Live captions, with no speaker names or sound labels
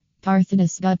Partho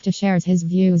Dasgupta shares his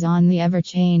views on the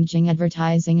ever-changing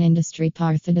advertising industry.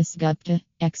 Partho Dasgupta,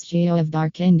 ex-CEO of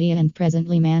Dark India and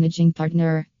presently managing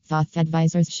partner, Thought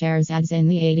Advisors, shares ads in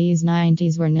the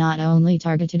 80s-90s were not only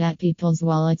targeted at people's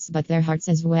wallets but their hearts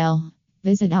as well.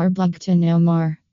 Visit our blog to know more.